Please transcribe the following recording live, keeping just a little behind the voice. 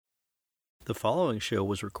The following show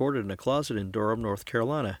was recorded in a closet in Durham, North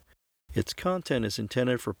Carolina. Its content is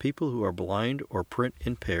intended for people who are blind or print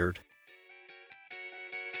impaired.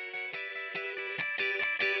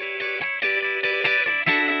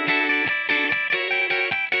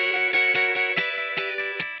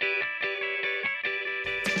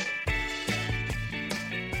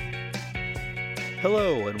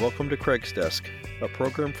 Hello, and welcome to Craig's Desk, a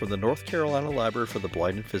program from the North Carolina Library for the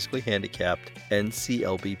Blind and Physically Handicapped,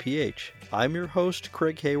 NCLBPH. I'm your host,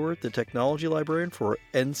 Craig Hayward, the Technology Librarian for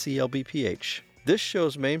NCLBPH. This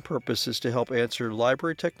show's main purpose is to help answer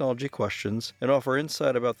library technology questions and offer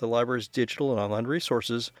insight about the library's digital and online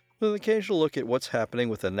resources, with an occasional look at what's happening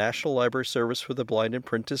with the National Library Service for the Blind and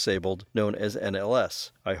Print Disabled, known as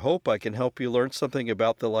NLS. I hope I can help you learn something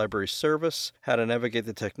about the library's service, how to navigate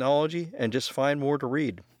the technology, and just find more to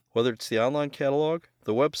read. Whether it's the online catalog,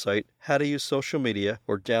 the website, how to use social media,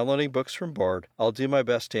 or downloading books from Bard, I'll do my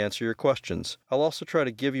best to answer your questions. I'll also try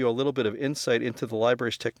to give you a little bit of insight into the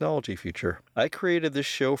library's technology future. I created this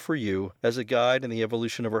show for you as a guide in the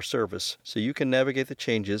evolution of our service, so you can navigate the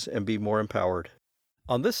changes and be more empowered.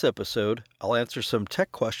 On this episode, I'll answer some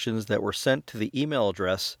tech questions that were sent to the email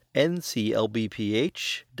address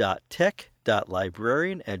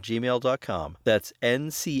nclbph.tech.librarian@gmail.com. That's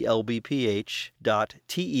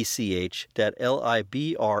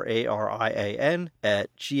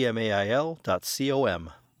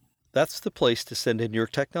nclbph.tech.librarian@gmail.com. That's the place to send in your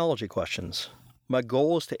technology questions. My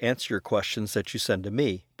goal is to answer your questions that you send to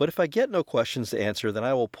me, but if I get no questions to answer, then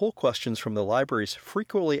I will pull questions from the library's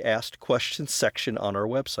frequently asked questions section on our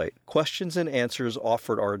website. Questions and answers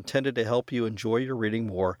offered are intended to help you enjoy your reading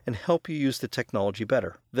more and help you use the technology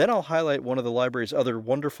better. Then I'll highlight one of the library's other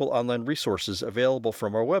wonderful online resources available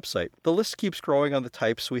from our website. The list keeps growing on the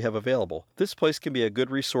types we have available. This place can be a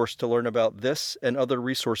good resource to learn about this and other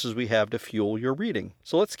resources we have to fuel your reading.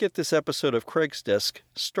 So let's get this episode of Craig's Desk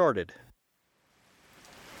started.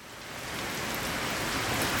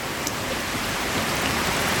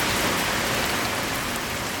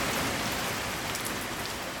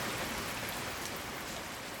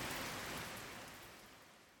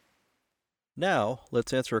 Now,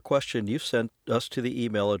 let's answer a question you've sent us to the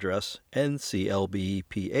email address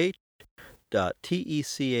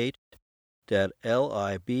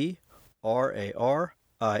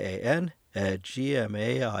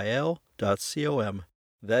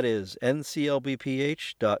That is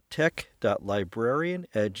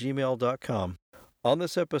nclbph.tech.librarian@gmail.com. On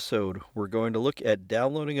this episode, we're going to look at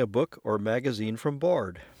downloading a book or magazine from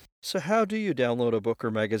Bard. So how do you download a book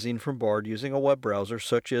or magazine from Bard using a web browser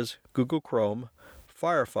such as Google Chrome,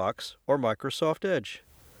 Firefox, or Microsoft Edge?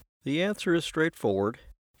 The answer is straightforward.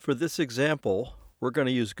 For this example, we're going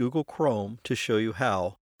to use Google Chrome to show you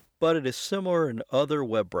how, but it is similar in other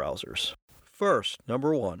web browsers. First,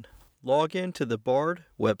 number one, log in to the Bard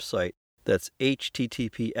website. That's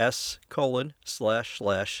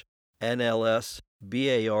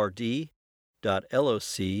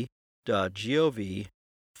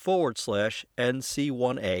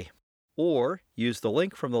or use the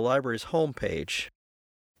link from the library's homepage.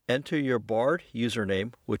 Enter your Bard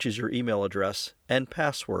username, which is your email address, and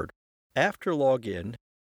password. After login,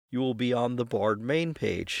 you will be on the Bard main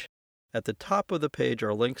page. At the top of the page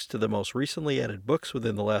are links to the most recently added books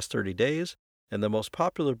within the last 30 days and the most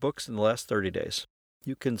popular books in the last 30 days.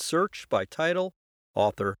 You can search by title,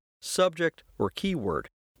 author, subject, or keyword.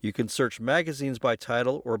 You can search magazines by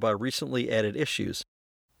title or by recently added issues.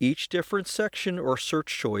 Each different section or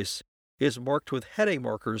search choice is marked with heading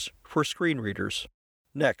markers for screen readers.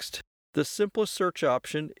 Next, the simplest search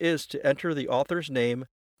option is to enter the author's name,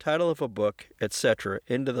 title of a book, etc.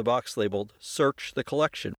 into the box labeled Search the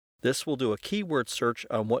Collection. This will do a keyword search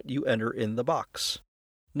on what you enter in the box.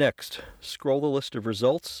 Next, scroll the list of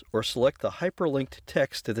results or select the hyperlinked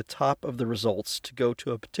text at the top of the results to go to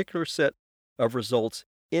a particular set of results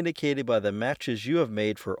indicated by the matches you have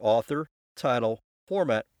made for author, title,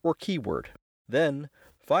 format, or keyword. Then,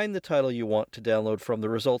 find the title you want to download from the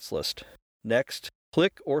results list. Next,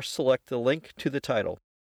 click or select the link to the title.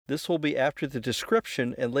 This will be after the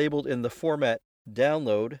description and labeled in the format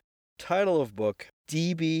Download, Title of Book,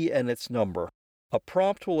 DB, and its number. A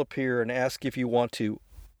prompt will appear and ask if you want to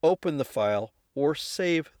open the file or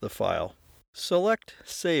save the file. Select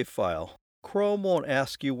Save File. Chrome won't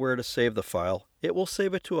ask you where to save the file. It will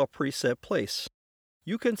save it to a preset place.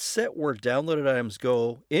 You can set where downloaded items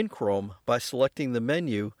go in Chrome by selecting the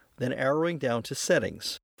menu, then arrowing down to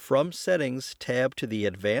Settings. From Settings, tab to the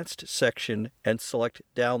Advanced section and select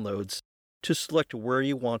Downloads to select where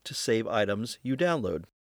you want to save items you download.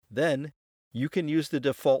 Then, you can use the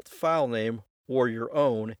default file name or your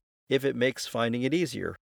own if it makes finding it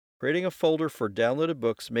easier. Creating a folder for downloaded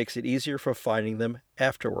books makes it easier for finding them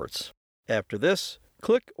afterwards. After this,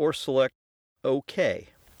 click or select OK.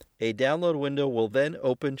 A download window will then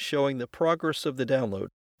open showing the progress of the download.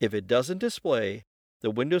 If it doesn't display,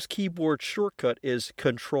 the Windows keyboard shortcut is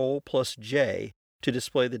Ctrl+J to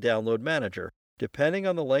display the download manager. Depending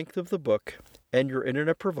on the length of the book and your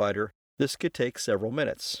internet provider, this could take several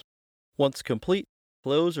minutes. Once complete,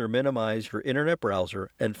 close or minimize your internet browser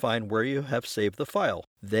and find where you have saved the file.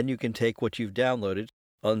 Then you can take what you've downloaded,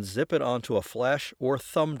 unzip it onto a flash or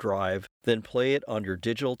thumb drive, then play it on your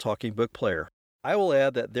digital talking book player. I will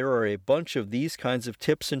add that there are a bunch of these kinds of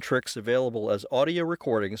tips and tricks available as audio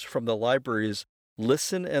recordings from the library's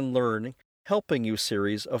Listen and Learn Helping You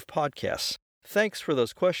series of podcasts. Thanks for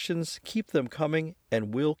those questions. Keep them coming,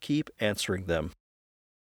 and we'll keep answering them.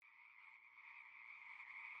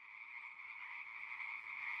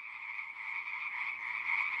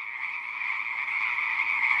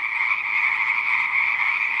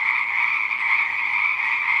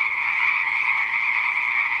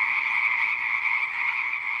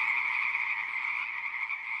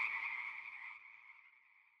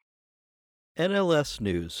 NLS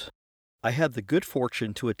News. I had the good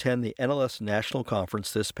fortune to attend the NLS National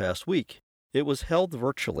Conference this past week. It was held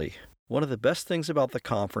virtually. One of the best things about the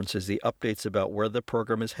conference is the updates about where the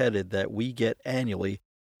program is headed that we get annually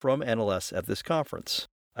from NLS at this conference.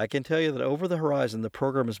 I can tell you that over the horizon, the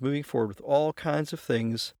program is moving forward with all kinds of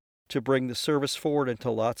things to bring the service forward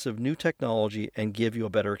into lots of new technology and give you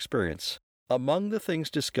a better experience. Among the things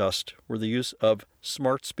discussed were the use of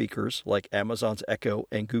smart speakers like Amazon's Echo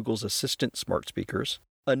and Google's Assistant smart speakers,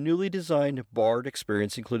 a newly designed Bard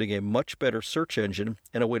experience including a much better search engine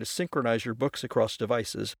and a way to synchronize your books across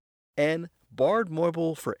devices, and Bard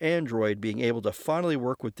Mobile for Android being able to finally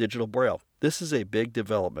work with digital Braille. This is a big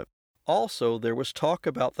development. Also, there was talk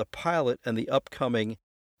about the pilot and the upcoming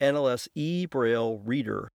NLS e-Braille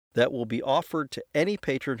reader that will be offered to any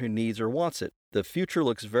patron who needs or wants it. The future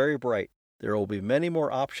looks very bright. There will be many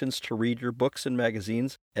more options to read your books and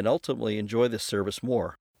magazines and ultimately enjoy this service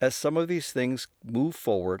more. As some of these things move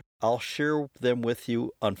forward, I'll share them with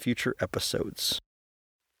you on future episodes.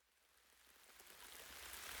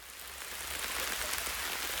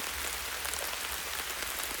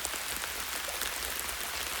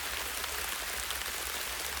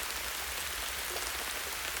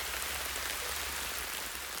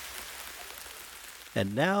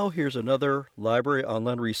 And now here's another library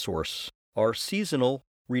online resource. Our seasonal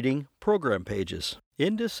reading program pages.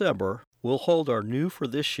 In December, we'll hold our new for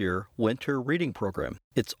this year winter reading program.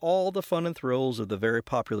 It's all the fun and thrills of the very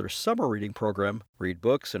popular summer reading program, read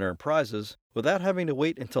books and earn prizes, without having to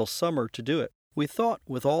wait until summer to do it. We thought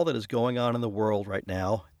with all that is going on in the world right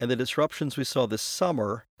now and the disruptions we saw this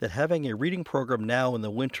summer that having a reading program now in the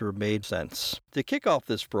winter made sense. To kick off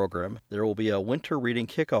this program, there will be a winter reading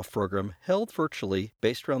kickoff program held virtually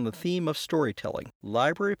based around the theme of storytelling.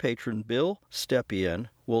 Library patron Bill Stepien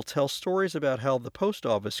will tell stories about how the post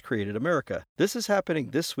office created America. This is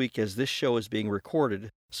happening this week as this show is being recorded,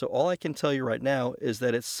 so all I can tell you right now is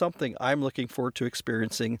that it's something I'm looking forward to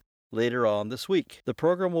experiencing later on this week. The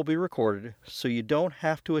program will be recorded, so you don't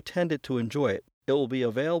have to attend it to enjoy it. It will be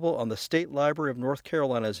available on the State Library of North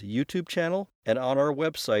Carolina's YouTube channel and on our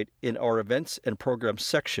website in our events and programs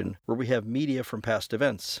section where we have media from past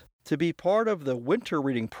events. To be part of the winter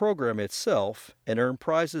reading program itself and earn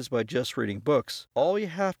prizes by just reading books, all you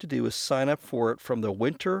have to do is sign up for it from the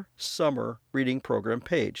Winter Summer Reading Program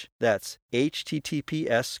page. That's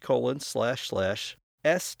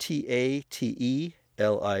https://LBPH/WINTER-SUMMER-READING.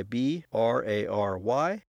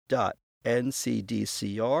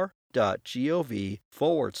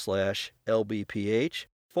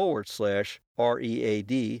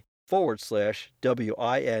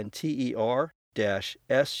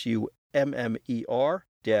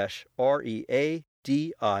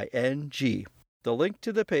 The link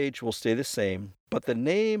to the page will stay the same, but the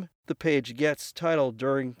name the page gets titled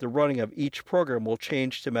during the running of each program will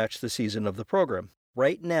change to match the season of the program.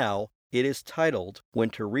 Right now, it is titled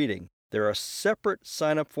Winter Reading. There are separate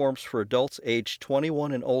sign-up forms for adults aged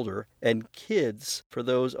 21 and older and kids for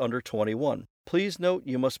those under 21. Please note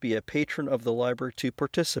you must be a patron of the library to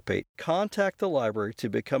participate. Contact the library to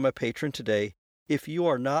become a patron today if you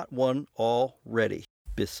are not one already.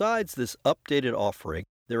 Besides this updated offering,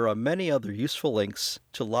 there are many other useful links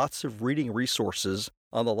to lots of reading resources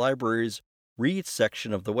on the library's Read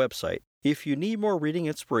section of the website. If you need more reading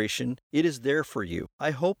inspiration, it is there for you.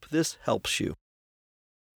 I hope this helps you.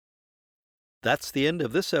 That's the end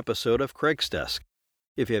of this episode of Craig's Desk.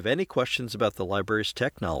 If you have any questions about the library's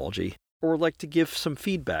technology or would like to give some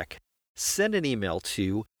feedback, send an email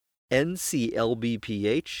to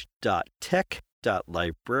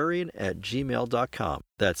nclbph.tech.librarian@gmail.com.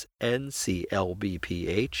 That's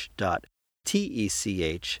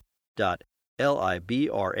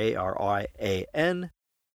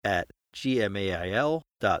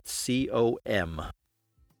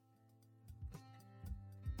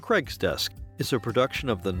Craig's Desk is a production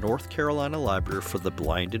of the North Carolina Library for the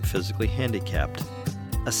Blind and Physically Handicapped,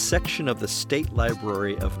 a section of the State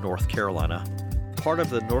Library of North Carolina, part of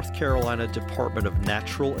the North Carolina Department of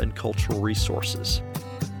Natural and Cultural Resources.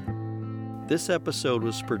 This episode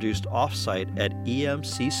was produced off-site at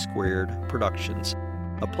EMC Squared Productions,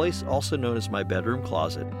 a place also known as My Bedroom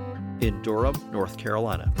Closet, in Durham, North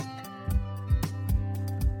Carolina.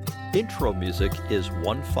 Intro music is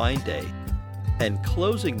One Fine Day, and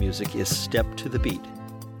closing music is Step to the Beat,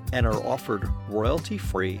 and are offered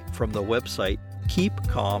royalty-free from the website Keep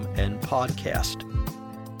Calm and Podcast.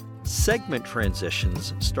 Segment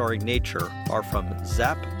transitions starring nature are from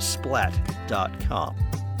zapsplat.com.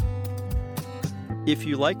 If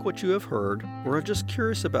you like what you have heard or are just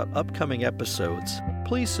curious about upcoming episodes,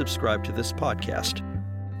 please subscribe to this podcast.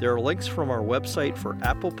 There are links from our website for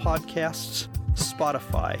Apple Podcasts,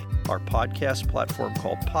 Spotify, our podcast platform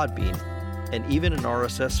called Podbean, and even an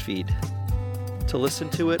RSS feed to listen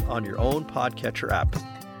to it on your own podcatcher app.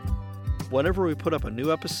 Whenever we put up a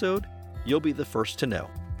new episode, you'll be the first to know.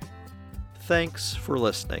 Thanks for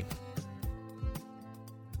listening.